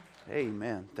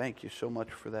Amen. Thank you so much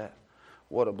for that.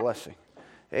 What a blessing.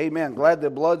 Amen. Glad the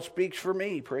blood speaks for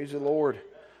me. Praise the Lord.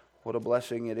 What a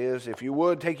blessing it is. If you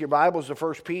would, take your Bibles to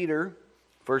 1 Peter.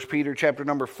 1 Peter chapter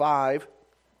number 5.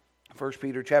 1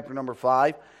 Peter chapter number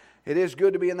 5. It is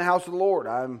good to be in the house of the Lord.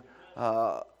 I'm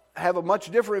have a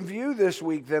much different view this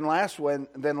week than last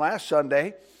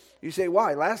Sunday. You say,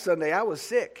 why? Last Sunday I was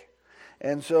sick.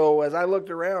 And so as I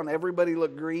looked around, everybody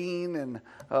looked green and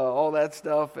all that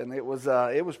stuff. And it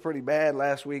was pretty bad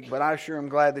last week. But I sure am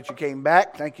glad that you came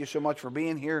back. Thank you so much for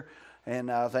being here. And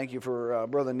thank you for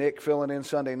Brother Nick filling in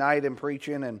Sunday night and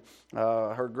preaching. And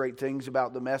heard great things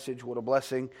about the message. What a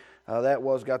blessing that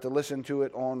was. Got to listen to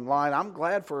it online. I'm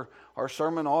glad for our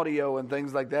sermon audio and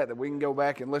things like that we can go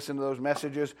back and listen to those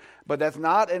messages. But that's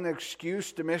not an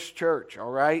excuse to miss church, all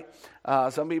right?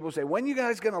 Some people say, when are you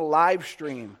guys going to live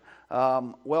stream?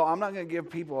 Well, I'm not going to give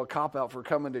people a cop-out for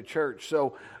coming to church.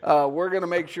 So we're going to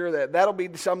make sure that'll be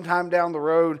sometime down the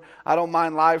road. I don't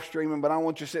mind live streaming, but I don't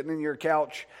want you sitting in your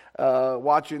couch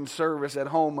watching service at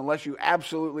home unless you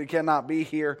absolutely cannot be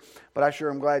here. But I sure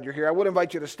am glad you're here. I would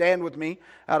invite you to stand with me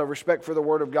out of respect for the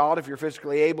Word of God if you're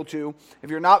physically able to. If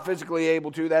you're not physically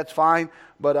able to, that's fine.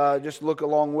 But just look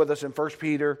along with us in 1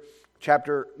 Peter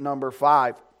chapter number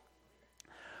 5.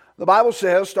 The Bible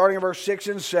says, starting in verse 6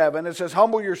 and 7, it says,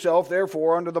 "Humble yourself,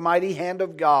 therefore, under the mighty hand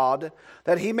of God,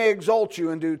 that He may exalt you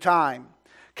in due time,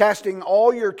 casting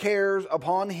all your cares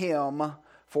upon Him,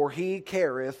 for He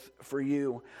careth for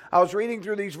you." I was reading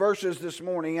through these verses this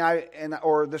morning,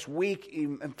 or this week,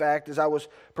 in fact, as I was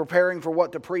preparing for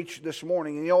what to preach this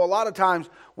morning. And a lot of times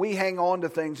we hang on to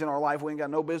things in our life we ain't got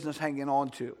no business hanging on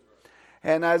to.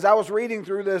 And as I was reading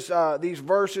through these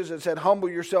verses, it said, "Humble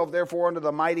yourself, therefore, under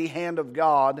the mighty hand of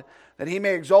God, that He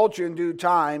may exalt you in due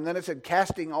time." Then it said,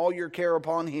 "Casting all your care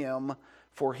upon Him,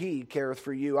 for He careth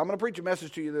for you." I'm going to preach a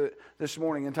message to you this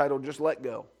morning entitled, "Just Let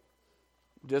Go."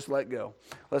 Just let go.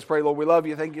 Let's pray. Lord, we love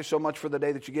you. Thank you so much for the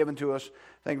day that you've given to us.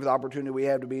 Thank you for the opportunity we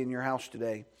have to be in your house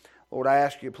today. Lord, I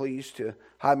ask you, please, to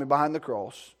hide me behind the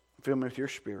cross. Fill me with your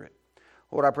Spirit.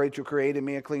 Lord, I pray that you'll create in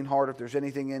me a clean heart. If there's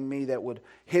anything in me that would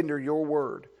hinder your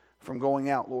word from going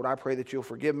out, Lord, I pray that you'll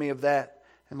forgive me of that.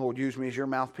 And Lord, use me as your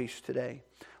mouthpiece today.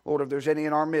 Lord, if there's any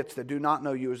in our midst that do not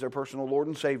know you as their personal Lord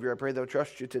and Savior, I pray they'll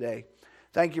trust you today.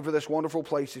 Thank you for this wonderful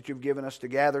place that you've given us to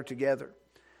gather together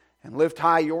and lift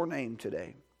high your name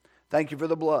today. Thank you for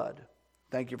the blood.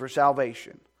 Thank you for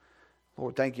salvation.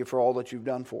 Lord, thank you for all that you've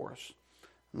done for us.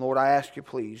 And Lord, I ask you,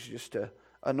 please, just to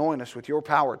anoint us with your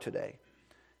power today.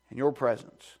 In your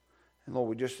presence. And Lord,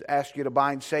 we just ask you to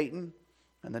bind Satan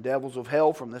and the devils of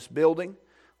hell from this building.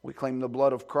 We claim the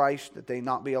blood of Christ that they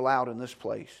not be allowed in this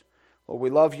place. Lord, we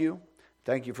love you.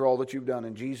 Thank you for all that you've done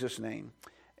in Jesus' name.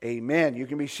 Amen. You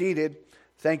can be seated.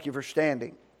 Thank you for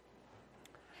standing.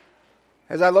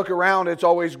 As I look around, it's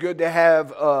always good to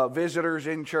have visitors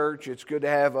in church. It's good to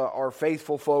have our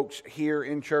faithful folks here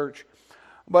in church.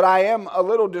 But I am a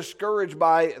little discouraged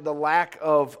by the lack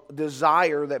of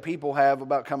desire that people have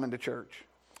about coming to church.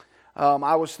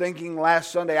 I was thinking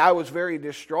last Sunday, I was very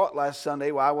distraught last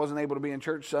Sunday while I wasn't able to be in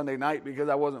church Sunday night because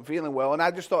I wasn't feeling well. And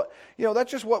I just thought,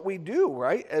 that's just what we do,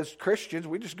 right? As Christians,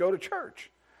 we just go to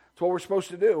church. It's what we're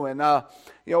supposed to do. And, a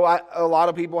lot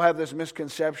of people have this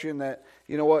misconception that,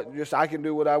 just I can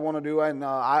do what I want to do and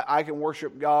I can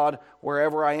worship God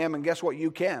wherever I am. And guess what?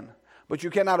 You can. But you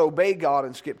cannot obey God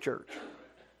and skip church.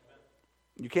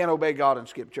 You can't obey God and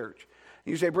skip church.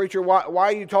 You say, "Preacher, why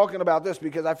are you talking about this?"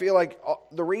 Because I feel like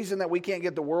the reason that we can't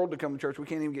get the world to come to church, we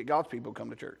can't even get God's people to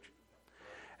come to church.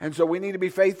 And so we need to be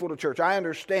faithful to church. I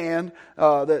understand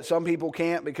that some people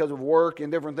can't because of work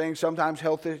and different things. Sometimes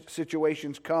health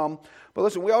situations come. But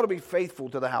listen, we ought to be faithful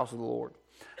to the house of the Lord.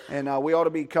 And we ought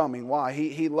to be coming. Why?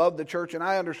 He loved the church. And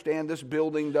I understand this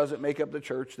building doesn't make up the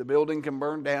church. The building can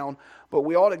burn down. But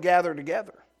we ought to gather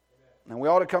together. And we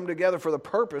ought to come together for the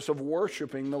purpose of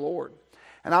worshiping the Lord.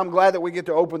 And I'm glad that we get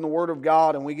to open the Word of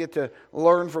God and we get to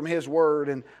learn from His Word.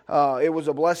 And it was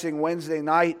a blessing Wednesday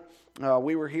night.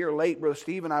 We were here late, Brother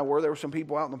Steve and I were. There were some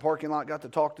people out in the parking lot, got to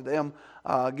talk to them,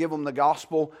 give them the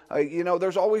gospel.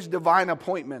 There's always divine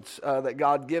appointments that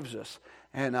God gives us.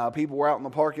 And people were out in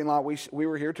the parking lot. We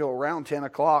were here till around 10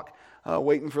 o'clock.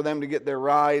 Waiting for them to get their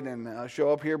ride and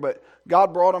show up here. But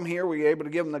God brought them here. We were able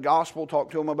to give them the gospel, talk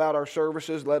to them about our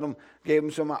services, gave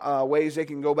them some ways they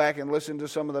can go back and listen to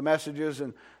some of the messages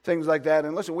and things like that.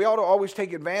 And listen, we ought to always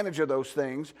take advantage of those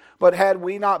things. But had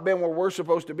we not been where we're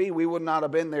supposed to be, we would not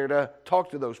have been there to talk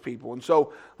to those people. And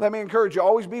so let me encourage you,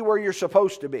 always be where you're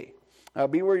supposed to be.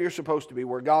 Be where you're supposed to be,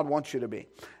 where God wants you to be.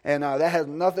 And that has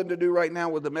nothing to do right now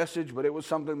with the message, but it was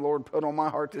something the Lord put on my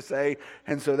heart to say.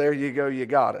 And so there you go, you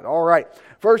got it. All right.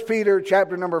 1 Peter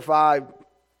chapter number 5.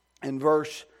 in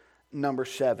verse number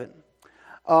 7.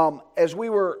 As we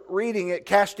were reading it,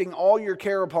 casting all your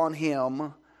care upon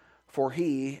Him, for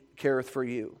He careth for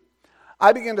you.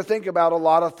 I began to think about a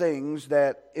lot of things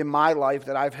that in my life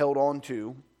that I've held on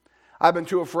to. I've been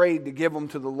too afraid to give them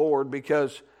to the Lord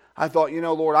because I thought,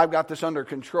 Lord, I've got this under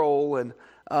control and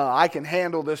I can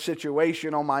handle this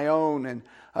situation on my own. And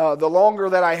the longer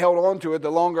that I held on to it,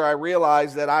 the longer I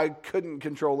realized that I couldn't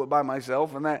control it by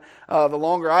myself. And that the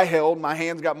longer I held, my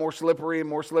hands got more slippery,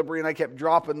 and I kept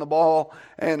dropping the ball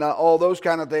and all those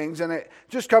kind of things. And it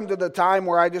just come to the time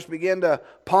where I just began to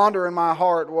ponder in my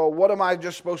heart, well, what am I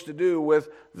just supposed to do with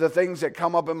the things that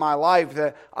come up in my life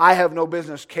that I have no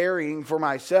business carrying for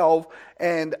myself?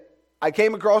 And I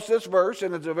came across this verse,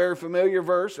 and it's a very familiar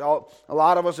verse. A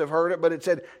lot of us have heard it, but it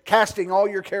said, casting all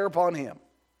your care upon Him,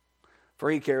 for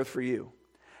He careth for you.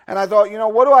 And I thought,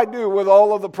 what do I do with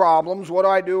all of the problems? What do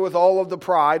I do with all of the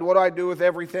pride? What do I do with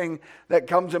everything that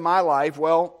comes in my life?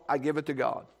 Well, I give it to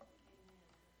God.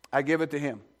 I give it to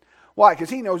Him. Why? Because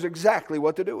He knows exactly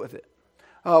what to do with it.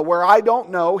 Where I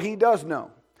don't know, He does know.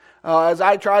 As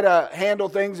I try to handle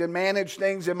things and manage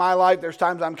things in my life, there's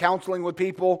times I'm counseling with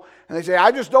people and they say,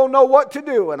 I just don't know what to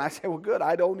do. And I say, well, good,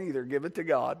 I don't either. Give it to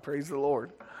God. Praise the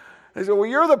Lord. They say, well,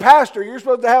 you're the pastor. You're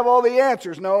supposed to have all the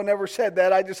answers. No, I never said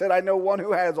that. I just said I know one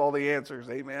who has all the answers.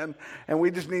 Amen. And we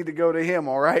just need to go to Him,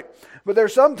 all right? But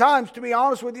there's sometimes, to be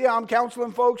honest with you, I'm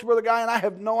counseling folks with a guy and I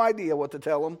have no idea what to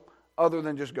tell them other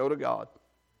than just go to God.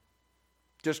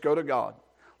 Just go to God.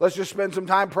 Let's just spend some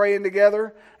time praying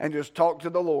together and just talk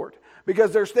to the Lord.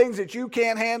 Because there's things that you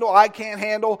can't handle, I can't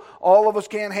handle, all of us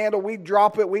can't handle. We'd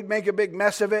drop it, we'd make a big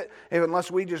mess of it unless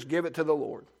we just give it to the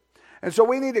Lord. And so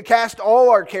we need to cast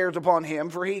all our cares upon Him,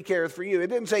 for He careth for you. It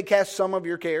didn't say cast some of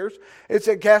your cares. It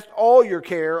said cast all your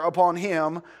care upon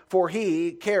Him, for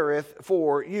He careth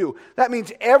for you. That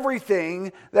means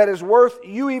everything that is worth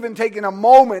you even taking a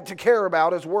moment to care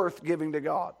about is worth giving to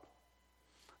God.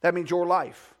 That means your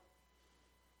life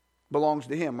belongs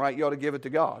to Him, right? You ought to give it to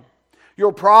God.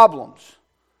 Your problems,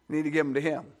 you need to give them to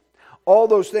Him. All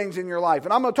those things in your life.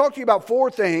 And I'm going to talk to you about 4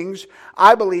 things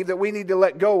I believe that we need to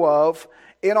let go of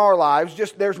in our lives.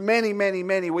 There's many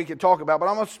we could talk about, but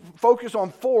I'm going to focus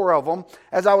on 4 of them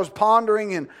as I was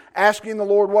pondering and asking the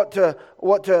Lord what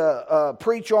to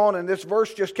preach on. And this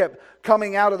verse just kept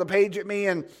coming out of the page at me.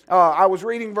 And I was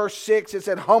reading verse 6. It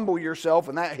said, humble yourself,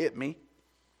 and that hit me.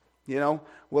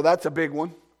 Well, that's a big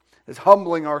one. It's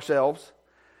humbling ourselves.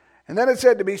 And then it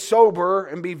said to be sober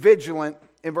and be vigilant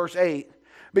in verse 8.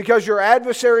 Because your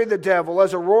adversary the devil,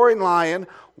 as a roaring lion,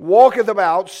 walketh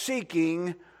about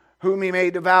seeking whom he may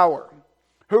devour.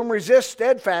 Whom resist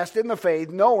steadfast in the faith,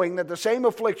 knowing that the same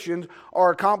afflictions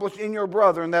are accomplished in your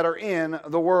brethren that are in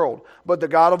the world. But the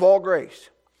God of all grace,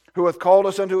 who hath called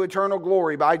us unto eternal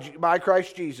glory by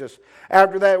Christ Jesus,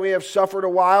 after that we have suffered a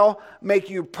while, make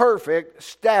you perfect,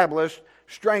 establish,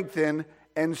 strengthen,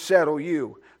 and settle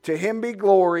you. To Him be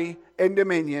glory and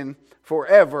dominion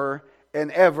forever and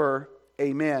ever.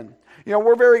 Amen.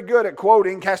 We're very good at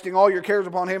quoting, casting all your cares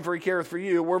upon Him, for He careth for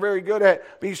you. We're very good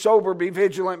at be sober, be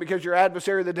vigilant, because your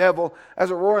adversary the devil,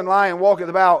 as a roaring lion, walketh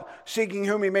about, seeking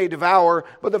whom he may devour.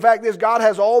 But the fact is, God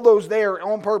has all those there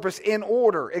on purpose in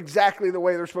order, exactly the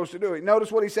way they're supposed to do it.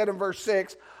 Notice what He said in verse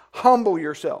 6, humble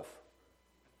yourself.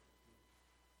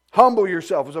 Humble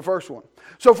yourself is the first one.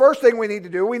 So first thing we need to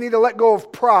do, we need to let go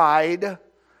of pride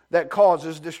that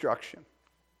causes destruction.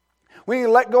 We need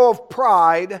to let go of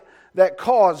pride that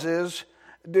causes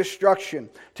destruction.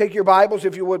 Take your Bibles,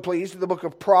 if you would please, to the book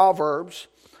of Proverbs.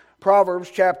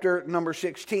 Proverbs chapter number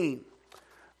 16.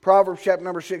 Proverbs chapter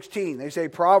number 16. They say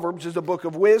Proverbs is a book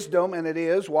of wisdom, and it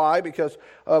is. Why? Because,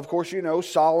 of course,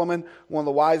 Solomon, one of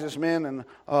the wisest men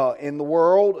in the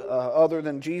world, other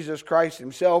than Jesus Christ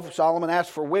Himself. Solomon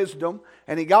asked for wisdom,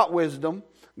 and he got wisdom.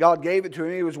 God gave it to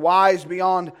him. He was wise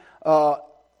beyond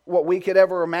what we could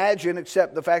ever imagine,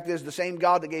 except the fact is the same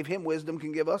God that gave him wisdom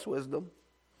can give us wisdom.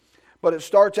 But it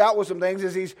starts out with some things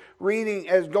as he's reading,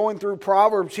 as going through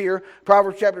Proverbs here.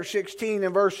 Proverbs chapter 16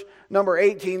 and verse number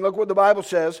 18. Look what the Bible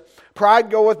says.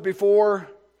 Pride goeth before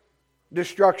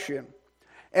destruction,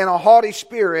 and a haughty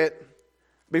spirit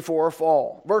before a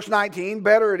fall. Verse 19.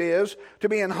 Better it is to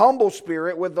be an humble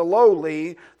spirit with the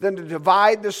lowly than to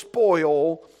divide the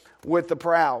spoil with the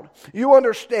proud. You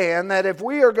understand that if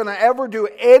we are going to ever do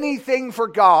anything for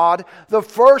God, the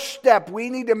first step we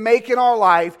need to make in our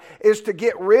life is to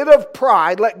get rid of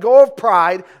pride, let go of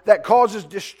pride that causes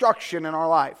destruction in our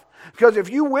life. Because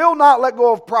if you will not let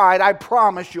go of pride, I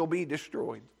promise you'll be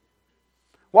destroyed.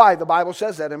 Why? The Bible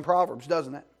says that in Proverbs,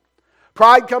 doesn't it?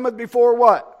 Pride cometh before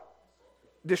what?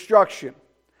 Destruction.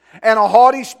 And a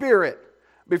haughty spirit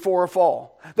before a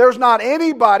fall. There's not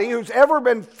anybody who's ever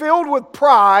been filled with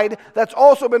pride that's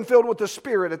also been filled with the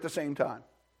Spirit at the same time.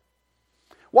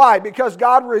 Why? Because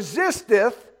God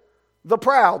resisteth the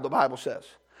proud, the Bible says,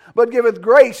 but giveth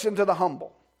grace unto the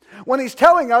humble. When he's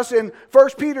telling us in 1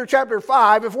 Peter chapter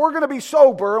 5, if we're going to be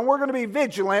sober and we're going to be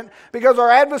vigilant, because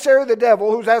our adversary the devil,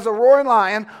 who's as a roaring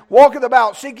lion, walketh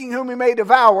about seeking whom he may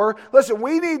devour, listen,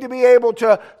 we need to be able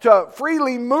to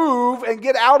freely move and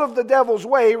get out of the devil's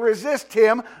way, resist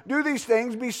him, do these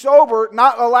things, be sober,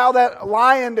 not allow that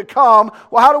lion to come.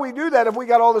 Well, how do we do that if we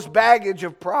got all this baggage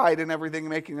of pride and everything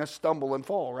making us stumble and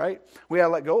fall, right? We got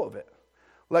to let go of it.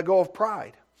 Let go of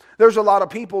pride. There's a lot of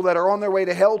people that are on their way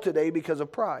to hell today because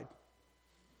of pride.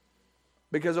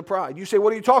 Because of pride. You say,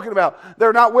 what are you talking about?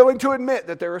 They're not willing to admit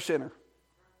that they're a sinner.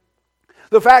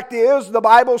 The fact is, the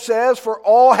Bible says, for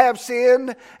all have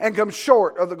sinned and come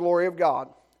short of the glory of God.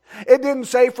 It didn't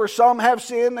say for some have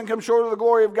sinned and come short of the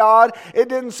glory of God. It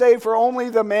didn't say for only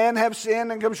the men have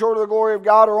sinned and come short of the glory of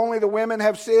God, or only the women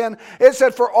have sinned. It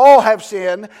said for all have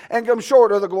sinned and come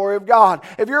short of the glory of God.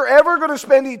 If you're ever going to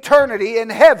spend eternity in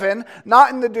heaven,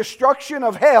 not in the destruction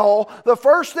of hell, the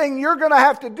first thing you're going to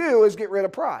have to do is get rid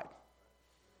of pride.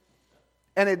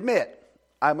 And admit,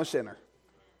 I'm a sinner.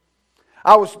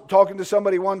 I was talking to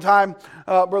somebody one time,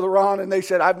 Brother Ron, and they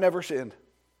said, I've never sinned.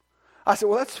 I said,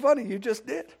 well, that's funny, you just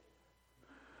did.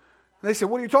 And they said,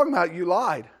 what are you talking about? You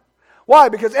lied. Why?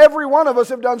 Because every one of us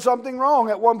have done something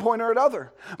wrong at one point or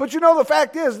another. But you know, the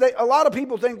fact is, a lot of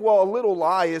people think, well, a little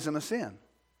lie isn't a sin.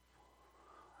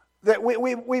 That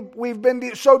we've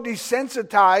been so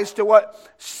desensitized to what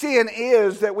sin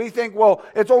is that we think, well,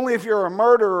 it's only if you're a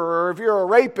murderer or if you're a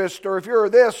rapist or if you're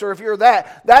this or if you're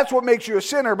that. That's what makes you a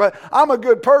sinner. But I'm a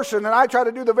good person and I try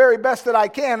to do the very best that I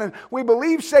can. And we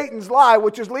believe Satan's lie,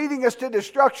 which is leading us to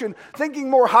destruction, thinking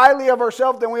more highly of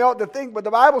ourselves than we ought to think. But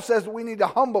the Bible says that we need to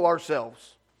humble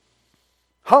ourselves.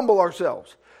 Humble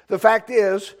ourselves. The fact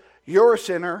is, you're a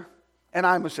sinner and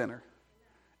I'm a sinner.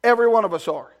 Every one of us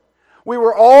are. We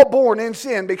were all born in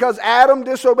sin because Adam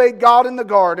disobeyed God in the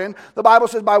garden. The Bible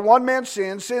says by one man's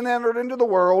sin entered into the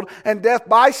world, and death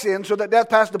by sin, so that death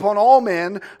passed upon all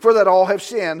men, for that all have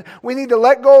sinned. We need to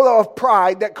let go of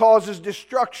pride that causes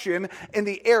destruction in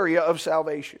the area of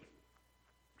salvation.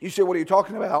 You say, what are you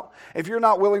talking about? If you're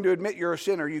not willing to admit you're a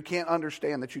sinner, you can't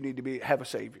understand that you need to have a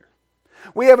Savior.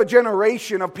 We have a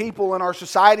generation of people in our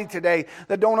society today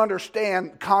that don't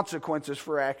understand consequences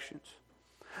for actions.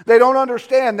 They don't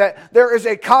understand that there is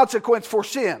a consequence for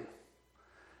sin.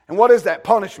 And what is that?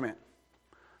 Punishment.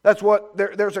 That's what,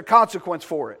 there's a consequence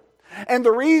for it. And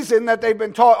the reason that they've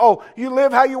been taught, oh, you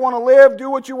live how you want to live, do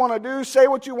what you want to do, say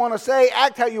what you want to say,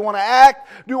 act how you want to act,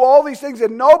 do all these things,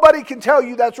 and nobody can tell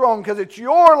you that's wrong because it's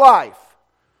your life.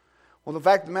 Well, the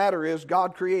fact of the matter is,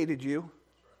 God created you.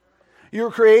 You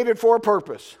were created for a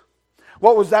purpose.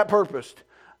 What was that purpose?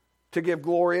 To give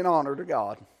glory and honor to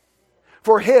God.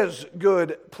 For His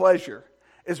good pleasure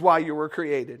is why you were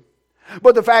created.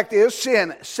 But the fact is,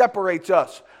 sin separates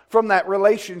us from that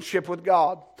relationship with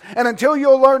God. And until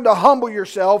you'll learn to humble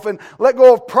yourself and let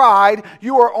go of pride,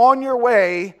 you are on your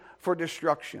way for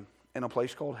destruction in a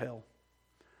place called hell.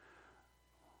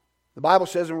 The Bible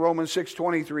says in Romans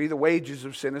 6:23, the wages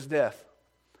of sin is death.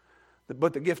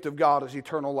 But the gift of God is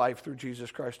eternal life through Jesus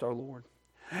Christ our Lord.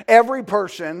 Every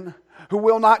person who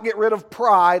will not get rid of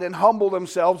pride and humble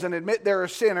themselves and admit they're a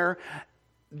sinner,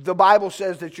 the Bible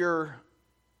says that you're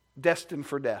destined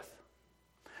for death.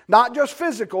 Not just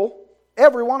physical.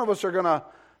 Every one of us are going to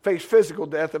face physical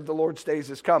death if the Lord stays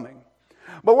His coming.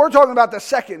 But we're talking about the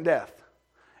second death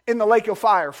in the lake of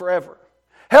fire forever.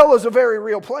 Hell is a very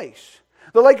real place.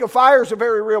 The lake of fire is a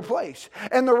very real place.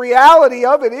 And the reality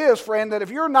of it is, friend, that if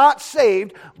you're not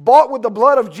saved, bought with the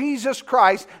blood of Jesus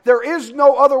Christ, there is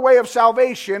no other way of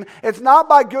salvation. It's not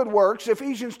by good works.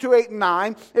 Ephesians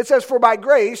 2:8-9, it says, for by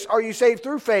grace are you saved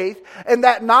through faith, and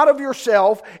that not of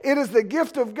yourself. It is the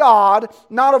gift of God,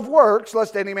 not of works,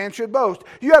 lest any man should boast.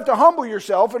 You have to humble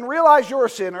yourself and realize you're a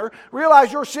sinner.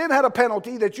 Realize your sin had a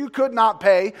penalty that you could not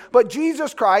pay. But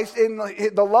Jesus Christ, in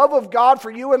the love of God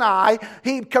for you and I,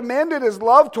 He commended His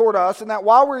love toward us, and that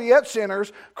while we're yet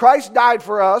sinners, Christ died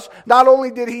for us. Not only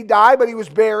did He die, but He was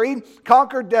buried,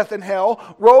 conquered death and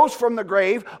hell, rose from the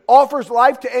grave, offers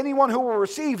life to anyone who will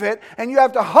receive it, and you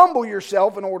have to humble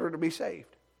yourself in order to be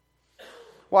saved.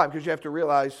 Why? Because you have to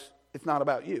realize it's not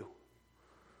about you.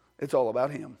 It's all about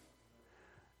Him.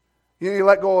 You need to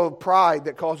let go of pride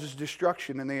that causes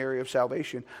destruction in the area of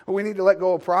salvation. But we need to let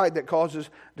go of pride that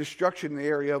causes destruction in the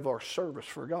area of our service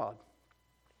for God.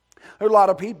 There are a lot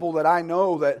of people that I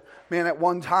know that, man, at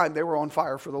one time they were on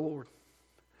fire for the Lord.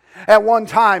 At one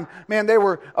time, man, they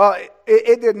were,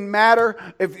 it didn't matter.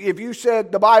 If you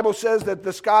said, the Bible says that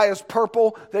the sky is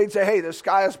purple, they'd say, hey, the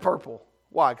sky is purple.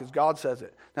 Why? Because God says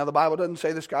it. Now, the Bible doesn't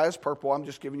say the sky is purple. I'm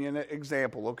just giving you an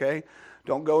example, okay?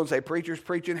 Don't go and say, preachers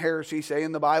preaching heresy,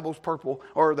 saying the Bible's purple,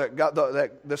 or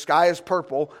that the sky is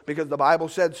purple because the Bible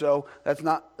said so. That's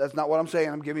not what I'm saying.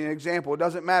 I'm giving you an example. It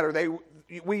doesn't matter.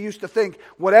 We used to think,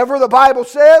 whatever the Bible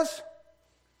says,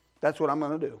 that's what I'm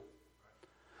going to do.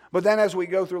 But then as we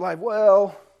go through life,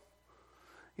 well,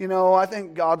 I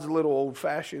think God's a little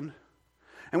old-fashioned.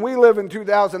 And we live in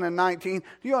 2019.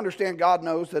 Do you understand God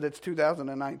knows that it's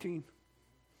 2019?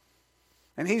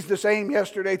 And He's the same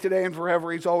yesterday, today, and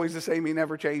forever. He's always the same. He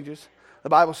never changes. The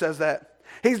Bible says that.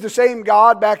 He's the same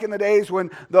God back in the days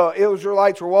when the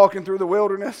Israelites were walking through the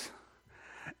wilderness.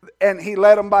 And He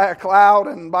led them by a cloud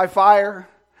and by fire.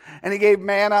 And He gave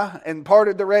manna and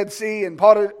parted the Red Sea and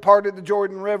parted the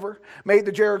Jordan River. Made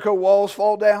the Jericho walls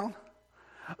fall down.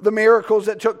 The miracles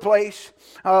that took place.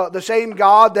 The same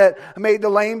God that made the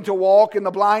lame to walk and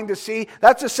the blind to see.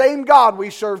 That's the same God we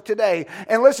serve today.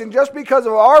 And listen, just because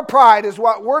of our pride is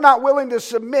what we're not willing to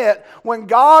submit, when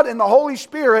God and the Holy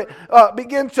Spirit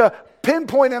begin to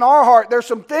pinpoint in our heart, there's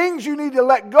some things you need to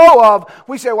let go of.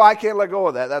 We say, well, I can't let go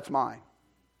of that. That's mine.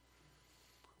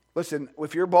 Listen,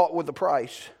 if you're bought with a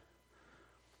price,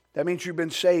 that means you've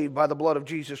been saved by the blood of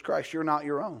Jesus Christ. You're not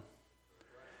your own.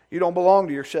 You don't belong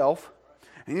to yourself.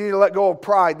 And you need to let go of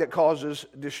pride that causes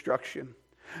destruction.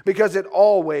 Because it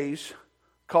always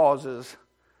causes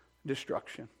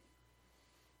destruction.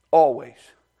 Always.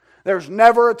 There's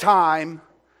never a time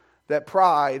that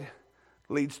pride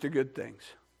leads to good things.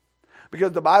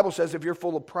 Because the Bible says if you're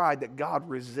full of pride that God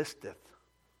resisteth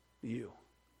you.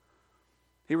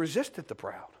 He resisteth the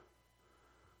proud.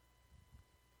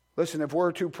 Listen, if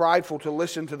we're too prideful to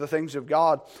listen to the things of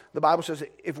God, the Bible says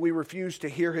that if we refuse to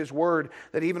hear His word,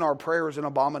 that even our prayer is an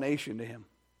abomination to Him.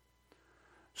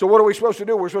 So what are we supposed to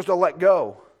do? We're supposed to let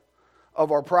go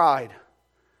of our pride.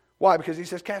 Why? Because He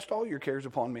says, cast all your cares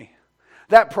upon me.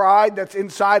 That pride that's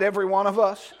inside every one of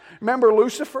us. Remember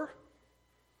Lucifer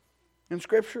in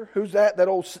Scripture? Who's that? That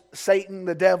old Satan,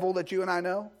 the devil that you and I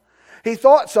know? He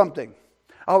thought something.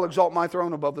 I'll exalt my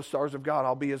throne above the stars of God.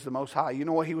 I'll be as the Most High. You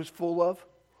know what he was full of?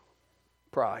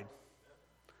 Pride.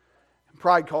 And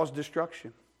pride caused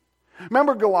destruction.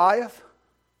 Remember Goliath?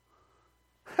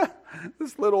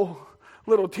 This little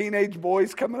teenage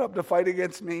boy's coming up to fight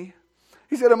against me.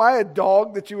 He said, am I a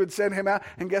dog that you would send him out?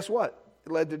 And guess what?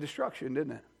 It led to destruction,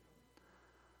 didn't it?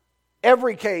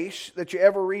 Every case that you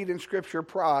ever read in Scripture,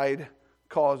 pride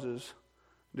causes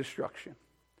destruction.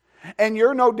 And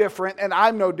you're no different, and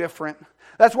I'm no different.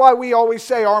 That's why we always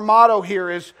say our motto here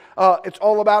is, it's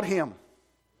all about Him.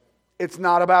 It's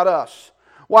not about us.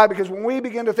 Why? Because when we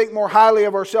begin to think more highly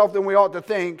of ourselves than we ought to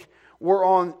think, we're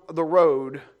on the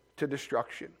road to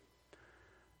destruction.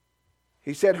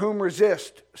 He said, whom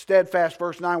resist, steadfast,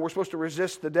 verse 9. We're supposed to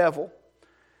resist the devil.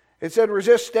 It said,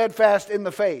 resist steadfast in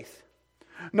the faith,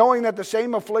 knowing that the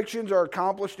same afflictions are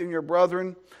accomplished in your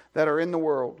brethren that are in the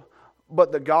world.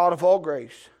 But the God of all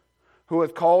grace, who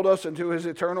hath called us unto His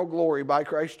eternal glory by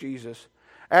Christ Jesus,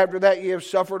 after that ye have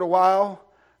suffered a while,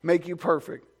 make you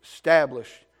perfect, establish,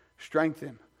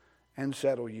 strengthen, and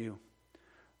settle you.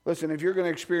 Listen, if you're going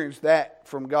to experience that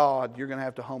from God, you're going to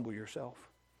have to humble yourself.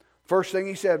 First thing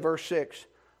He said, verse 6,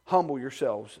 humble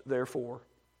yourselves, therefore,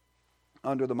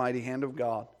 under the mighty hand of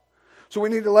God. So we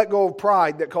need to let go of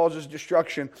pride that causes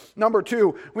destruction. Number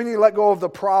 2, we need to let go of the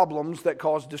problems that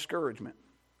cause discouragement.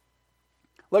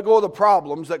 Let go of the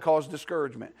problems that cause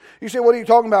discouragement. You say, what are you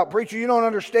talking about, preacher? You don't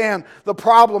understand the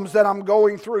problems that I'm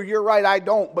going through. You're right, I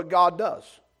don't, but God does.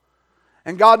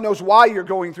 And God knows why you're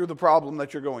going through the problem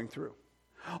that you're going through.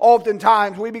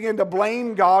 Oftentimes, we begin to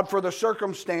blame God for the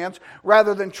circumstance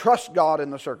rather than trust God in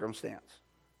the circumstance.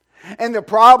 And the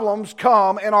problems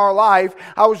come in our life.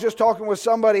 I was just talking with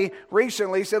somebody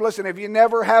recently. He said, listen, if you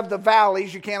never have the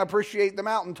valleys, you can't appreciate the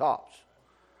mountaintops.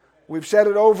 We've said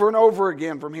it over and over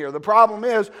again from here. The problem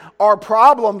is, our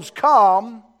problems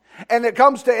come, and it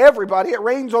comes to everybody. It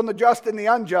rains on the just and the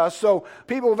unjust. So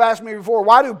people have asked me before,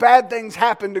 why do bad things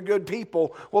happen to good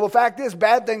people? Well, the fact is,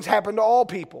 bad things happen to all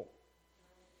people.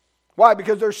 Why?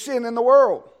 Because there's sin in the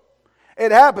world.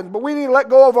 It happens. But we need to let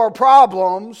go of our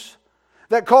problems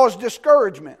that cause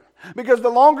discouragement. Because the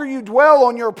longer you dwell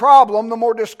on your problem, the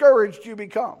more discouraged you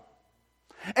become.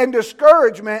 And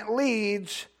discouragement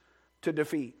leads to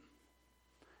defeat.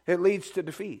 It leads to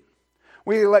defeat.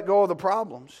 We need to let go of the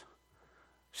problems.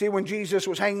 See, when Jesus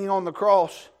was hanging on the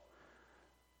cross,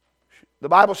 the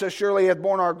Bible says, surely He hath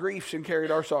borne our griefs and carried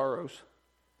our sorrows.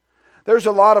 There's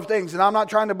a lot of things, and I'm not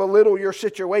trying to belittle your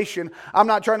situation. I'm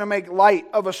not trying to make light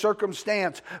of a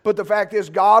circumstance. But the fact is,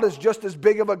 God is just as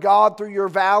big of a God through your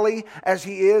valley as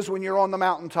He is when you're on the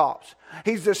mountaintops.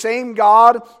 He's the same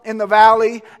God in the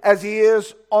valley as He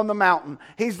is on the mountain.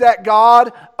 He's that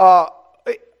God,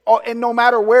 and no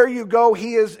matter where you go,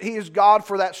 He is God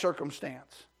for that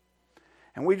circumstance.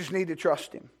 And we just need to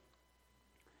trust Him.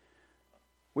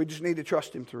 We just need to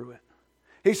trust Him through it.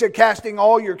 He said, casting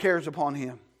all your cares upon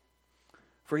Him,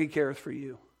 for He careth for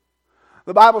you.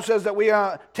 The Bible says that we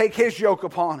take His yoke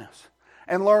upon us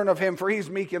and learn of Him, for He's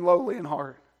meek and lowly in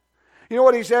heart. You know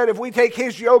what He said? If we take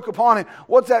His yoke upon Him,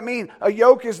 what's that mean? A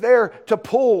yoke is there to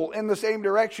pull in the same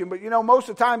direction. But most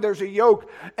of the time there's a yoke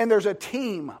and there's a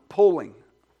team pulling.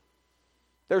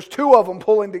 There's two of them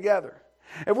pulling together.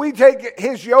 If we take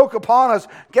His yoke upon us,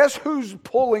 guess who's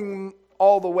pulling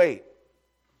all the weight?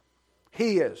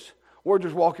 He is. We're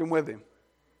just walking with Him.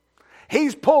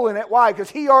 He's pulling it. Why? Because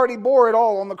He already bore it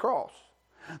all on the cross.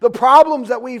 The problems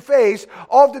that we face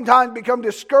oftentimes become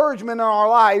discouragement in our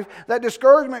life. That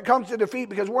discouragement comes to defeat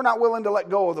because we're not willing to let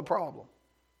go of the problem.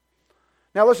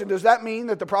 Now listen, does that mean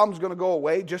that the problem's going to go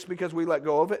away just because we let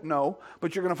go of it? No.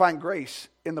 But you're going to find grace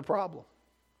in the problem.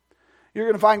 You're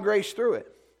going to find grace through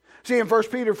it. See, in 1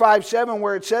 Peter 5:7,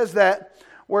 where it says that,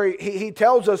 where he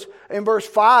tells us in verse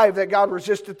 5 that God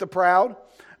resisteth the proud,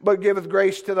 but giveth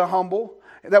grace to the humble,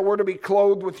 that we're to be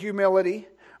clothed with humility.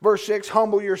 Verse 6,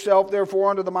 humble yourself, therefore,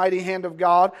 under the mighty hand of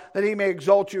God, that He may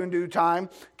exalt you in due time,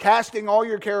 casting all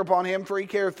your care upon Him, for He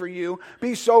careth for you.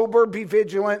 Be sober, be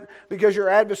vigilant, because your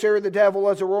adversary the devil,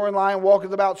 as a roaring lion,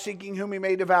 walketh about seeking whom he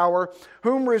may devour,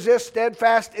 whom resist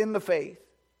steadfast in the faith.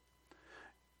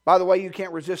 By the way, you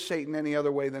can't resist Satan any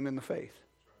other way than in the faith.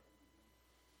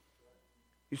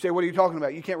 You say, what are you talking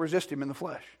about? You can't resist him in the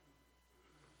flesh.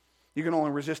 You can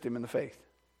only resist him in the faith.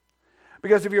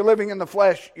 Because if you're living in the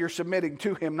flesh, you're submitting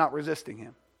to him, not resisting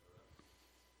him.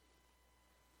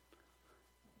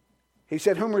 He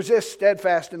said, whom resist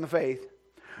steadfast in the faith,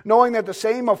 knowing that the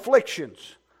same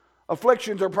afflictions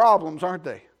are problems, aren't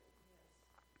they?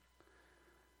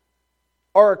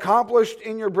 Are accomplished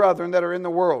in your brethren that are in the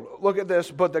world. Look at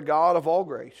this, but the God of all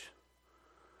grace,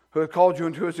 who hath called you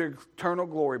into His eternal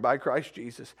glory by Christ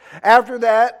Jesus. After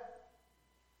that,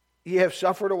 ye have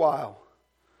suffered a while,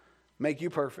 make you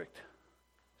perfect,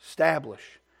 establish,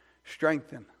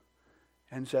 strengthen,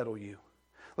 and settle you.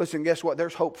 Listen, guess what?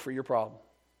 There's hope for your problem.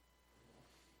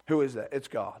 Who is that? It's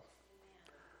God.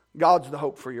 God's the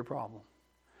hope for your problem.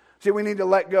 See, we need to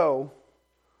let go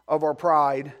of our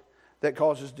pride that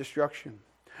causes destruction.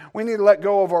 We need to let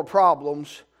go of our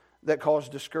problems that cause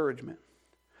discouragement.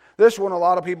 This one a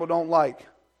lot of people don't like.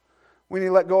 We need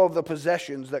to let go of the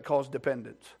possessions that cause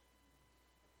dependence.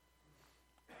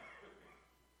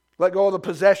 Let go of the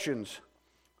possessions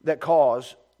that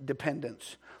cause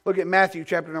dependence. Look at Matthew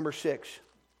chapter number 6.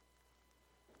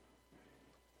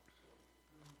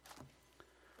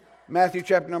 Matthew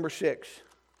chapter number 6.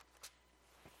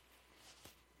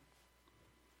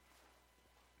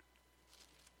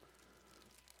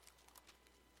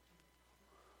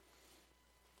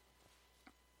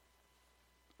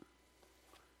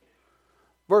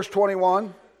 Verse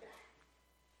 21,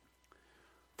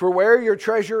 for where your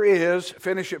treasure is,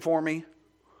 finish it for me,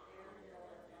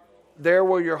 there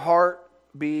will your heart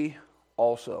be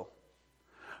also.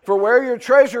 For where your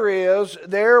treasure is,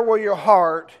 there will your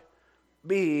heart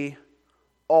be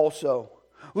also.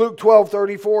 Luke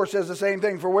 12:34 says the same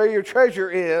thing. For where your treasure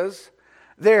is,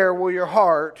 there will your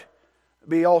heart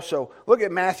be also. Look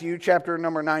at Matthew chapter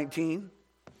number 19.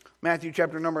 Matthew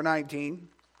chapter number 19.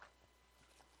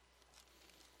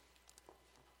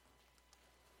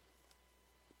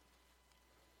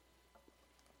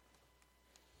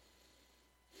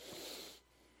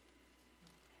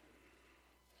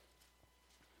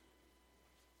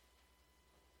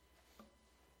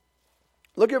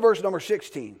 Look at verse number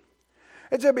 16.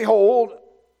 It said, behold,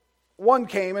 one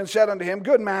came and said unto him,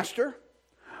 good master,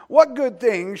 what good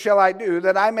thing shall I do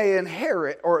that I may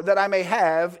inherit, or that I may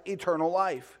have eternal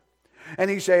life? And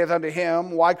he saith unto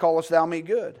him, why callest thou me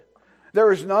good?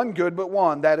 There is none good but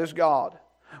one, that is God.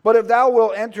 But if thou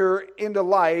wilt enter into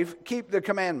life, keep the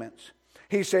commandments.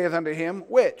 He saith unto him,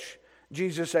 which?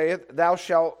 Jesus saith, thou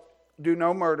shalt do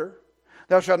no murder,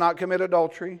 thou shalt not commit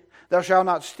adultery, thou shalt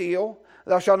not steal,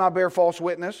 thou shalt not bear false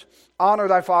witness, honor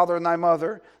thy father and thy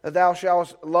mother, that thou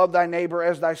shalt love thy neighbor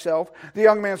as thyself. The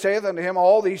young man saith unto him,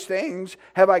 all these things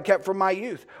have I kept from my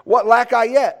youth. What lack I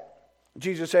yet?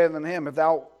 Jesus saith unto him, if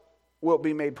thou wilt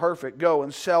be made perfect, go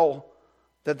and sell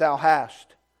that thou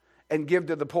hast, and give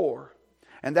to the poor,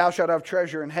 and thou shalt have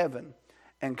treasure in heaven,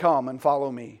 and come and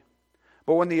follow me.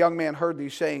 But when the young man heard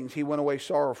these sayings, he went away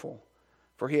sorrowful,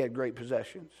 for he had great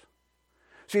possessions.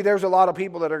 See, there's a lot of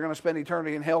people that are going to spend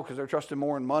eternity in hell because they're trusting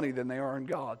more in money than they are in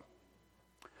God.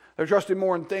 They're trusting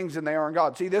more in things than they are in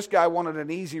God. See, this guy wanted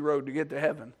an easy road to get to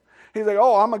heaven. He's like,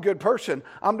 oh, I'm a good person.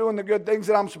 I'm doing the good things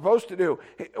that I'm supposed to do.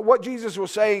 What Jesus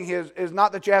was saying is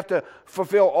not that you have to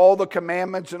fulfill all the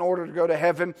commandments in order to go to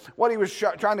heaven. What he was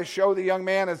trying to show the young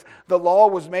man is the law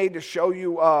was made to show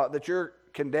you that you're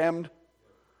condemned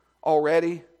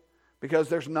already, because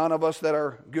there's none of us that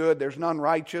are good. There's none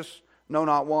righteous, no,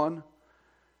 not one.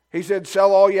 He said,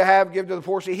 sell all you have, give to the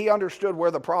poor. See, he understood where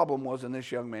the problem was in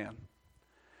this young man,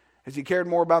 as he cared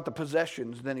more about the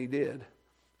possessions than he did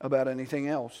about anything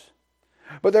else.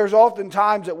 But there's often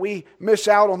times that we miss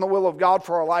out on the will of God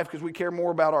for our life because we care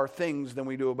more about our things than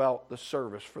we do about the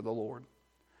service for the Lord.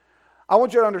 I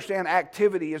want you to understand,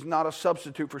 activity is not a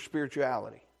substitute for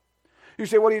spirituality. You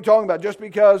say, what are you talking about? Just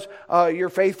because you're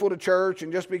faithful to church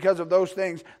and just because of those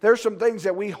things, there's some things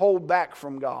that we hold back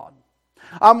from God.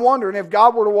 I'm wondering if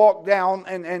God were to walk down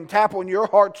and tap on your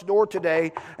heart's door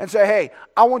today and say, hey,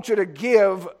 I want you to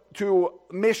give to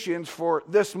missions for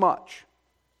this much.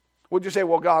 Would you say,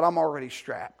 well, God, I'm already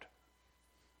strapped.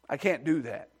 I can't do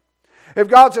that. If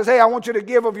God says, hey, I want you to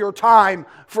give of your time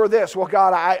for this. Well,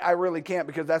 God, I really can't,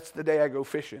 because that's the day I go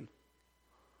fishing.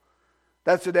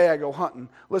 That's the day I go hunting.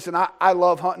 Listen, I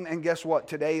love hunting, and guess what?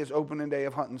 Today is opening day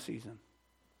of hunting season.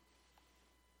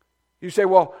 You say,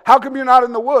 well, how come you're not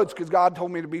in the woods? Because God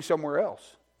told me to be somewhere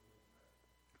else.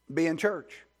 Be in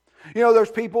church. You know,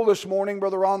 there's people this morning,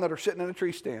 Brother Ron, that are sitting in a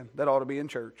tree stand that ought to be in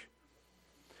church.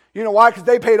 You know why? Because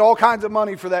they paid all kinds of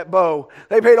money for that bow.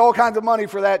 They paid all kinds of money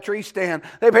for that tree stand.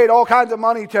 They paid all kinds of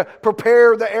money to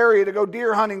prepare the area to go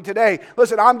deer hunting today.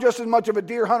 Listen, I'm just as much of a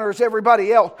deer hunter as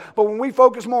everybody else. But when we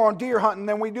focus more on deer hunting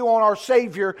than we do on our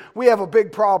Savior, we have a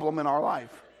big problem in our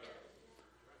life.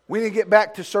 We need to get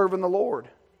back to serving the Lord.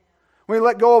 We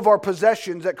let go of our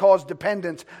possessions that cause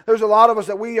dependence. There's a lot of us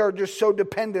that we are just so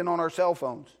dependent on our cell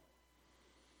phones.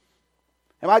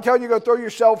 Am I telling you to go throw your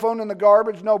cell phone in the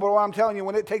garbage? No, but what I'm telling you,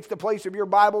 when it takes the place of your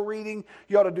Bible reading,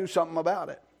 you ought to do something about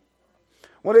it.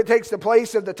 When it takes the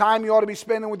place of the time you ought to be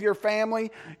spending with your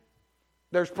family,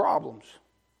 there's problems.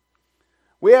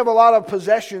 We have a lot of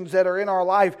possessions that are in our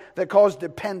life that cause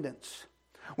dependence.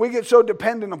 We get so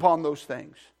dependent upon those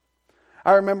things.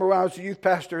 I remember when I was a youth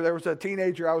pastor, there was a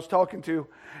teenager I was talking to,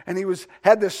 and he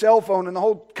had this cell phone, and the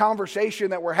whole conversation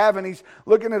that we're having, he's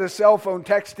looking at his cell phone,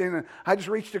 texting, and I just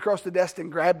reached across the desk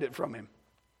and grabbed it from him.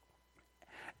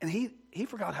 And he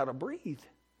forgot how to breathe.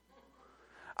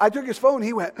 I took his phone,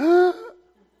 he went, I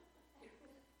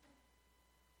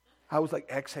was like,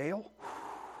 exhale.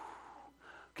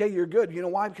 Okay, you're good. You know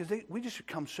why? Because we just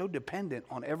become so dependent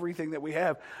on everything that we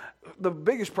have. The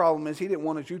biggest problem is he didn't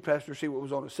want his youth pastor to see what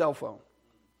was on his cell phone.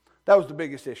 That was the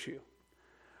biggest issue.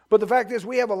 But the fact is,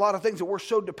 we have a lot of things that we're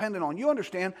so dependent on. You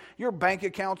understand, your bank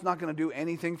account's not going to do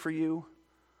anything for you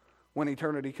when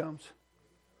eternity comes.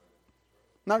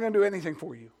 Not going to do anything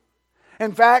for you.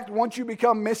 In fact, once you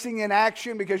become missing in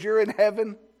action because you're in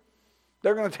heaven,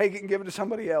 they're going to take it and give it to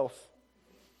somebody else.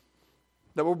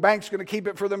 The bank's going to keep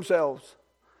it for themselves.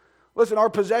 Listen, our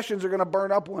possessions are going to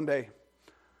burn up one day.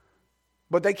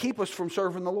 But they keep us from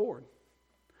serving the Lord.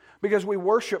 Because we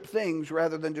worship things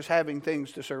rather than just having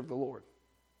things to serve the Lord.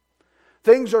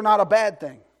 Things are not a bad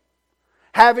thing.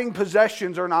 Having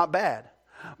possessions are not bad.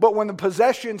 But when the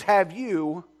possessions have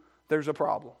you, there's a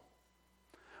problem.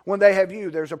 When they have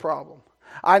you, there's a problem.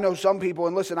 I know some people,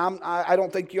 and listen, I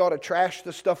don't think you ought to trash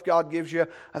the stuff God gives you.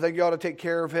 I think you ought to take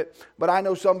care of it. But I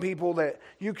know some people that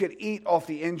you could eat off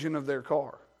the engine of their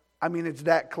car. I mean, it's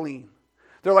that clean.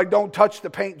 They're like, don't touch the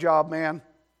paint job, man.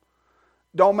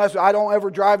 Don't mess with it. I don't ever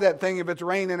drive that thing if it's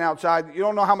raining outside. You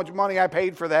don't know how much money I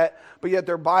paid for that, but yet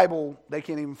their Bible, they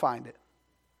can't even find it.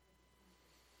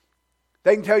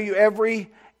 They can tell you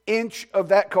every inch of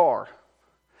that car.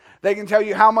 They can tell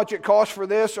you how much it costs for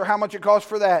this or how much it costs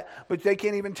for that, but they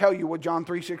can't even tell you what John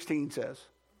 3:16 says.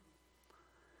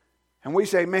 And we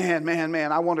say,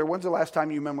 man, I wonder, when's the last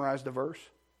time you memorized a verse?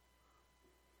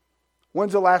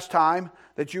 When's the last time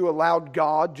that you allowed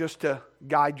God just to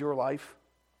guide your life?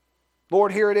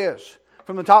 Lord, here it is.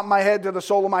 From the top of my head to the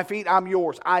sole of my feet, I'm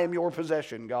yours. I am your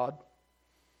possession, God.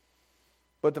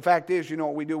 But the fact is, you know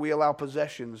what we do? We allow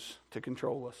possessions to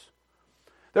control us.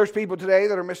 There's people today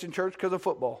that are missing church because of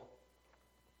football.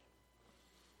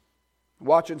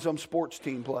 Watching some sports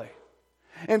team play.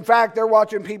 In fact, they're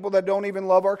watching people that don't even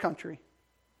love our country.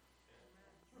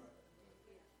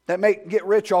 That may get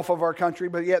rich off of our country,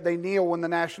 but yet they kneel when the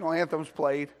national anthem's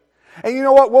played. And you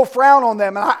know what? We'll frown on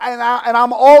them, and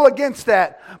I'm all against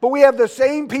that. But we have the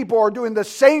same people who are doing the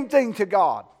same thing to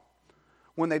God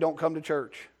when they don't come to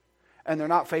church. and they're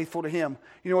not faithful to Him.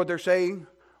 You know what they're saying?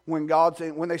 When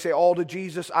they say, all to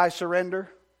Jesus I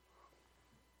surrender,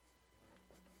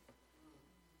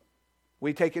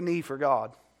 we take a knee for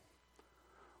God.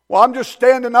 Well, I'm just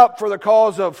standing up for the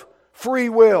cause of free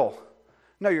will.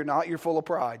 No, you're not. You're full of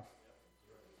pride.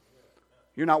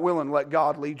 You're not willing to let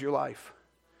God lead your life.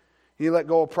 You let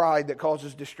go of pride that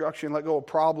causes destruction. Let go of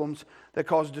problems that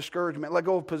cause discouragement. Let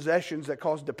go of possessions that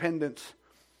cause dependence.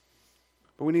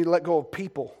 But we need to let go of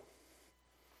people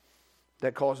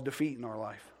that cause defeat in our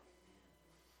life.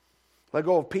 Let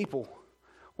go of people.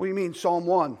 What do you mean? Psalm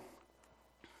 1.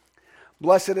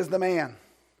 Blessed is the man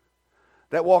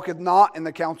that walketh not in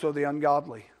the counsel of the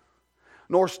ungodly,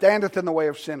 nor standeth in the way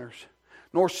of sinners,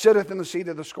 nor sitteth in the seat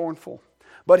of the scornful.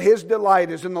 But his delight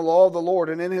is in the law of the Lord,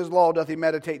 and in his law doth he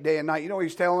meditate day and night. You know what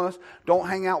he's telling us? Don't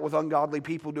hang out with ungodly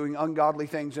people doing ungodly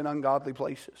things in ungodly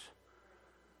places.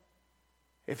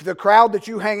 If the crowd that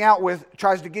you hang out with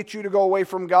tries to get you to go away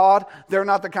from God, they're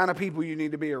not the kind of people you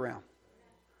need to be around.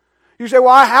 You say,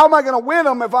 well, how am I going to win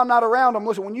them if I'm not around them?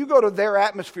 Listen, when you go to their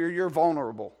atmosphere, you're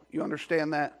vulnerable. You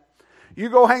understand that? You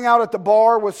go hang out at the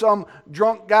bar with some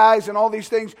drunk guys and all these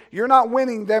things, you're not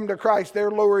winning them to Christ.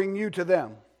 They're luring you to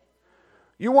them.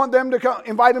 You want them to come,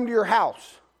 invite them to your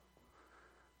house.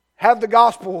 Have the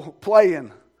gospel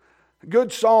playing.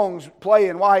 Good songs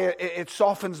playing. Why? It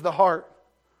softens the heart.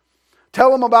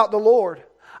 Tell them about the Lord.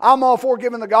 I'm all for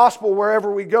giving the gospel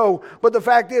wherever we go. But the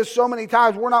fact is, so many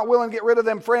times we're not willing to get rid of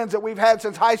them friends that we've had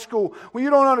since high school. Well,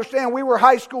 you don't understand. We were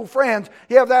high school friends.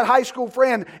 You have that high school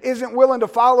friend isn't willing to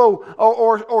follow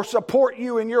or support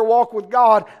you in your walk with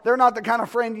God. They're not the kind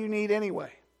of friend you need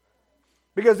anyway.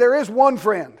 Because there is one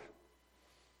friend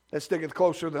that sticketh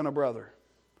closer than a brother.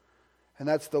 And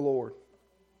that's the Lord.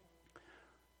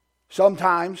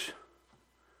 Sometimes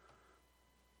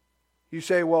you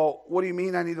say, well, what do you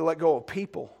mean I need to let go of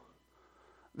people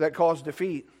that cause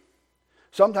defeat?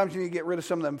 Sometimes you need to get rid of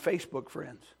some of them Facebook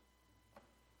friends.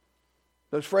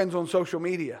 Those friends on social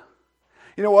media.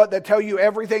 You know what? That tell you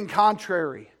everything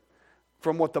contrary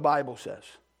from what the Bible says.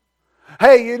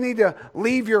 Hey, you need to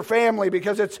leave your family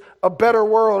because it's a better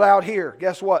world out here.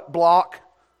 Guess what? Block.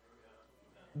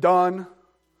 Done.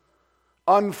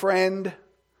 Unfriend.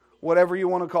 Whatever you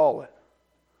want to call it.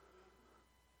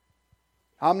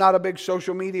 I'm not a big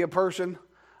social media person.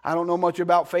 I don't know much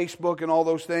about Facebook and all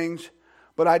those things.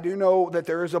 But I do know that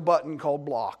there is a button called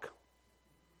block.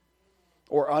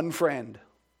 Or unfriend.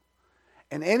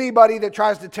 And anybody that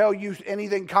tries to tell you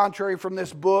anything contrary from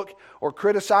this book or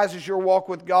criticizes your walk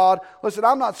with God, listen,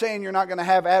 I'm not saying you're not going to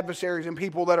have adversaries and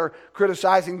people that are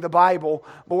criticizing the Bible.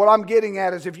 But what I'm getting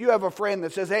at is if you have a friend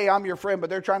that says, hey, I'm your friend, but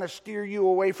they're trying to steer you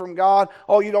away from God,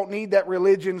 oh, you don't need that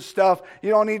religion stuff. You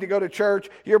don't need to go to church.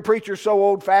 Your preacher's so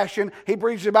old-fashioned. He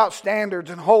preaches about standards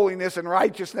and holiness and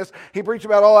righteousness. He preaches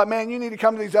about all that. Man, you need to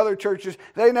come to these other churches.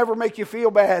 They never make you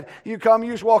feel bad. You come,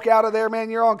 you just walk out of there, man,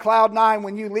 you're on cloud 9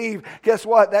 when you leave. Guess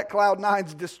what? That cloud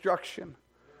 9's destruction.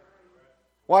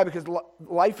 Why? Because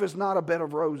life is not a bed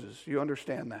of roses. You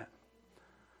understand that?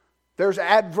 There's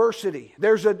adversity.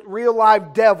 There's a real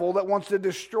live devil that wants to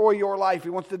destroy your life. He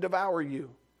wants to devour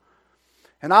you.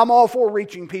 And I'm all for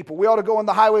reaching people. We ought to go in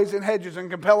the highways and hedges and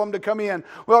compel them to come in.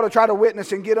 We ought to try to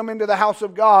witness and get them into the house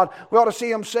of God. We ought to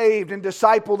see them saved and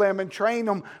disciple them and train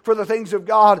them for the things of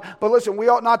God. But listen, we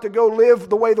ought not to go live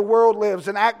the way the world lives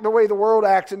and act the way the world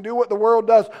acts and do what the world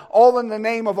does, all in the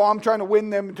name of, I'm trying to win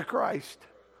them to Christ.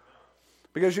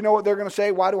 Because you know what they're going to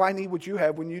say? Why do I need what you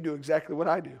have when you do exactly what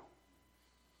I do?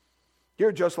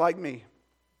 You're just like me.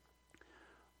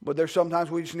 But there's sometimes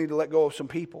we just need to let go of some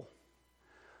people.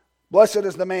 Blessed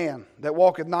is the man that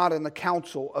walketh not in the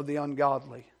counsel of the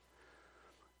ungodly.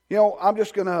 You know, I'm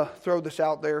just going to throw this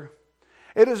out there.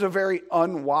 It is a very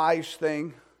unwise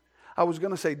thing. I was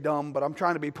going to say dumb, but I'm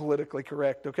trying to be politically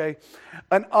correct, okay?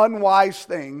 An unwise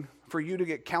thing for you to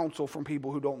get counsel from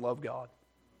people who don't love God.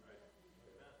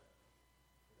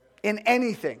 In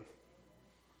anything.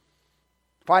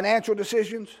 Financial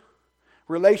decisions,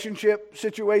 relationship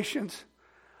situations,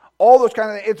 all those kind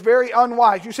of things. It's very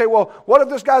unwise. You say, well, what if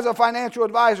this guy's a financial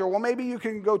advisor? Well, maybe you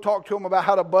can go talk to him about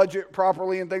how to budget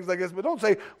properly and things like this. But don't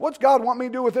say, what's God want me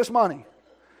to do with this money?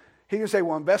 He can say,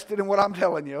 well, invest it in what I'm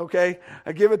telling you, okay?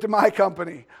 I give it to my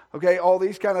company, okay? All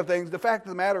these kind of things. The fact of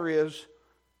the matter is,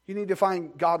 you need to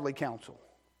find godly counsel.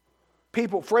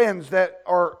 People, friends that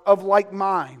are of like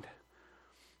mind.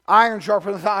 Iron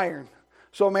sharpeneth iron.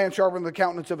 So a man sharpeneth the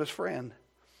countenance of his friend.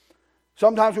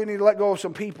 Sometimes we need to let go of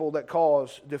some people that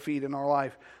cause defeat in our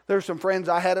life. There's some friends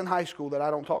I had in high school that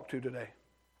I don't talk to today.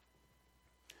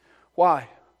 Why?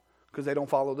 Because they don't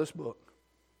follow this book.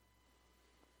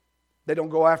 They don't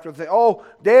go after the thing. Oh,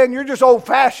 Dan, you're just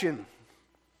old-fashioned.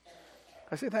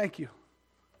 I say, thank you.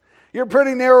 You're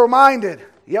pretty narrow-minded.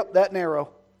 Yep, that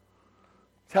narrow.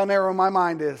 That's how narrow my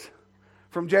mind is.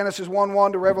 From Genesis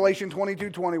 1:1 to Revelation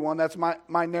 22:21, that's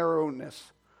my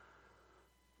narrowness.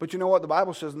 But you know what? The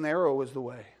Bible says narrow is the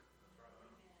way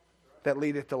that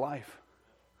leadeth to life.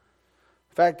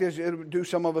 The fact is, it would do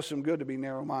some of us some good to be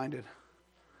narrow-minded.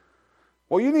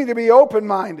 Well, you need to be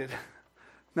open-minded.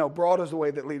 No, broad is the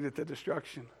way that leadeth to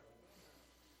destruction.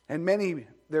 And many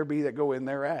there be that go in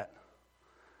thereat.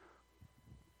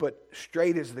 But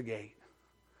straight is the gate,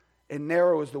 and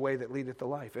narrow is the way that leadeth to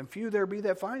life. And few there be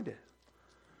that find it.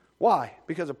 Why?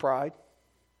 Because of pride.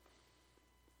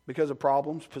 Because of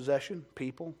problems, possession,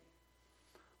 people.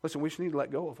 Listen, we just need to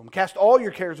let go of them. Cast all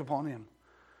your cares upon Him,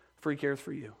 for He cares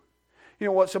for you. You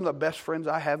know what? Some of the best friends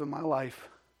I have in my life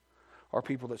are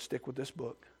people that stick with this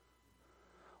book.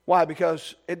 Why?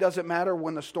 Because it doesn't matter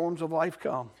when the storms of life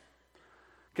come.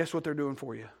 Guess what they're doing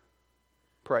for you?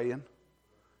 Praying,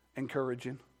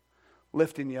 encouraging,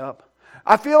 lifting you up.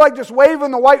 I feel like just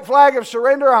waving the white flag of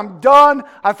surrender. I'm done.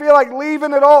 I feel like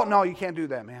leaving it all. No, you can't do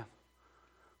that, man.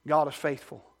 God is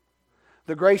faithful.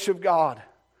 The grace of God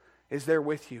is there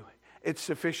with you. It's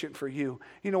sufficient for you.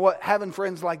 You know what? Having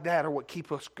friends like that are what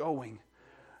keep us going.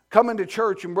 Coming to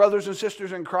church and brothers and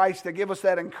sisters in Christ that give us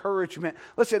that encouragement.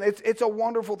 Listen, it's a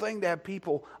wonderful thing to have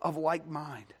people of like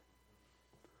mind.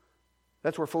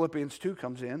 That's where Philippians 2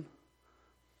 comes in.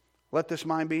 Let this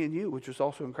mind be in you, which is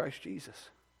also in Christ Jesus.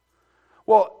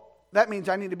 Well, that means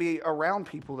I need to be around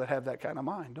people that have that kind of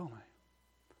mind, don't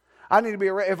I? I need to be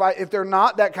around, if they're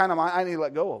not that kind of mind, I need to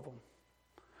let go of them.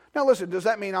 Now listen, does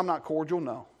that mean I'm not cordial?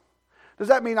 No. Does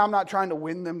that mean I'm not trying to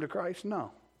win them to Christ?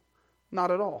 No.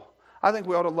 Not at all. I think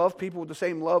we ought to love people with the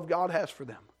same love God has for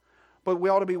them. But we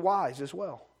ought to be wise as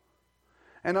well.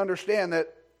 And understand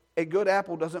that a good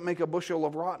apple doesn't make a bushel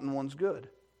of rotten ones good.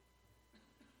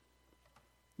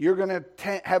 You're going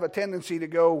to have a tendency to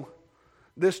go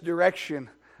this direction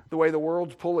the way the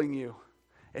world's pulling you.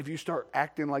 If you start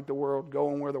acting like the world,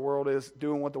 going where the world is,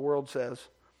 doing what the world says.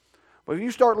 But if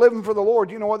you start living for the Lord,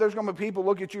 you know what? There's going to be people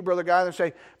look at you, Brother Guy, and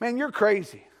say, man, you're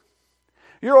crazy.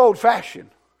 You're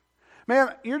old-fashioned.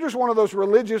 Man, you're just one of those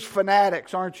religious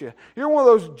fanatics, aren't you? You're one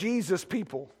of those Jesus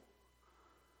people.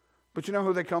 But you know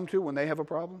who they come to when they have a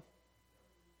problem?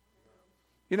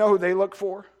 You know who they look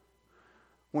for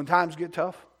when times get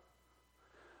tough?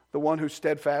 The one who's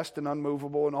steadfast and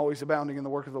unmovable and always abounding in the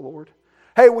work of the Lord.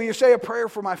 Hey, will you say a prayer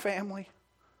for my family?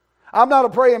 I'm not a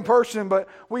praying person, but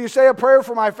will you say a prayer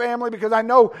for my family? Because I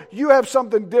know you have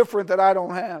something different that I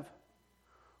don't have.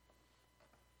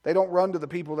 They don't run to the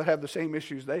people that have the same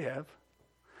issues they have.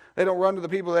 They don't run to the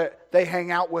people that they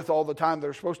hang out with all the time.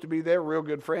 They're supposed to be their real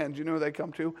good friends. You know who they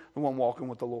come to? The one walking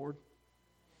with the Lord.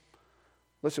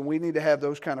 Listen, we need to have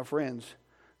those kind of friends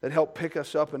that help pick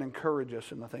us up and encourage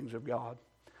us in the things of God.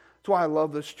 That's why I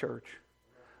love this church.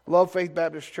 I love Faith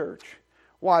Baptist Church.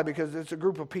 Why? Because it's a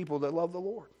group of people that love the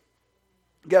Lord.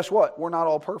 Guess what? We're not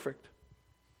all perfect.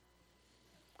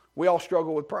 We all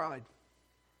struggle with pride.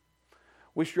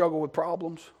 We struggle with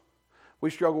problems. We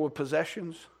struggle with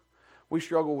possessions. We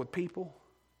struggle with people.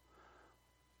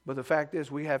 But the fact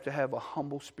is, we have to have a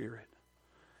humble spirit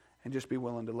and just be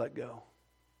willing to let go.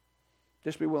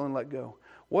 Just be willing to let go.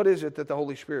 What is it that the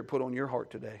Holy Spirit put on your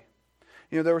heart today?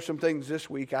 You know, there were some things this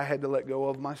week I had to let go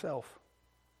of myself.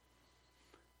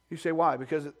 You say, why?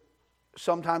 Because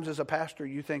sometimes as a pastor,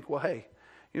 you think, well, hey,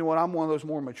 you know what? I'm one of those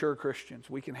more mature Christians.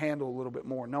 We can handle a little bit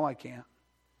more. No, I can't.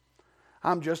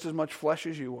 I'm just as much flesh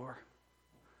as you are.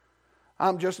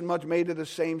 I'm just as much made of the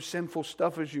same sinful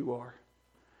stuff as you are.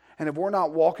 And if we're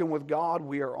not walking with God,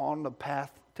 we are on the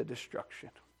path to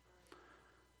destruction.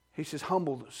 He says,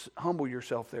 humble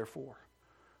yourself, therefore,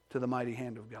 to the mighty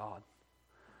hand of God.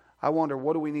 I wonder,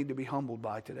 what do we need to be humbled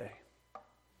by today?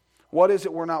 What is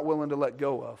it we're not willing to let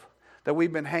go of, that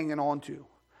we've been hanging on to,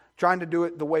 trying to do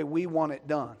it the way we want it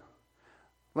done?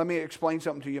 Let me explain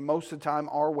something to you. Most of the time,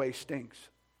 our way stinks.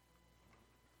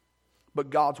 But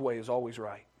God's way is always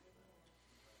right.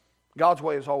 God's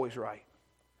way is always right.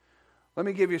 Let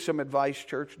me give you some advice,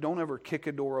 church. Don't ever kick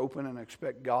a door open and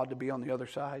expect God to be on the other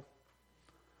side.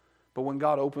 But when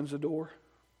God opens the door,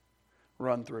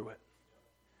 run through it.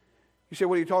 You say,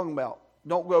 what are you talking about?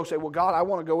 Don't go say, well, God, I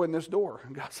want to go in this door.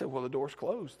 And God said, well, the door's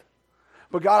closed.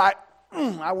 But God,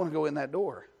 I want to go in that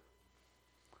door.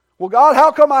 Well, God,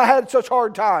 how come I had such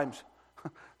hard times?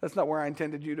 That's not where I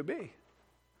intended you to be.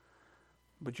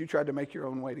 But you tried to make your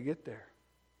own way to get there.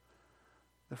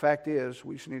 The fact is,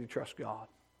 we just need to trust God.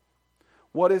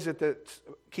 What is it that's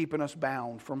keeping us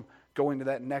bound from going to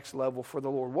that next level for the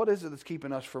Lord? What is it that's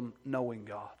keeping us from knowing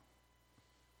God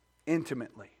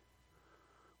intimately?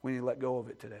 We need to let go of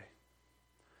it today.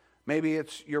 Maybe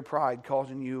it's your pride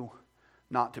causing you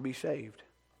not to be saved.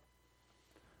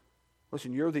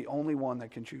 Listen, you're the only one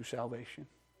that can choose salvation.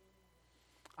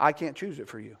 I can't choose it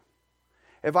for you.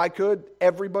 If I could,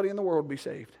 everybody in the world would be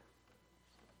saved.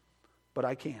 But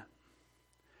I can't.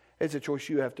 It's a choice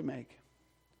you have to make.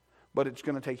 But it's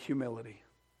going to take humility.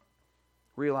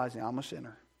 Realizing I'm a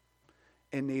sinner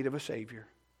in need of a Savior.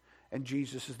 And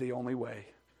Jesus is the only way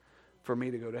for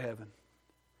me to go to heaven.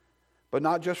 But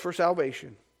not just for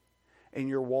salvation. In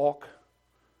your walk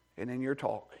and in your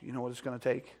talk. You know what it's going to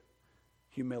take?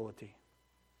 Humility.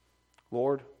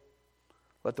 Lord,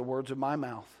 let the words of my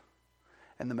mouth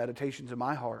and the meditations of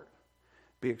my heart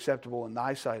be acceptable in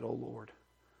thy sight, O Lord,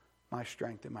 my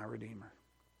strength and my Redeemer.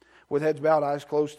 With heads bowed, eyes closed.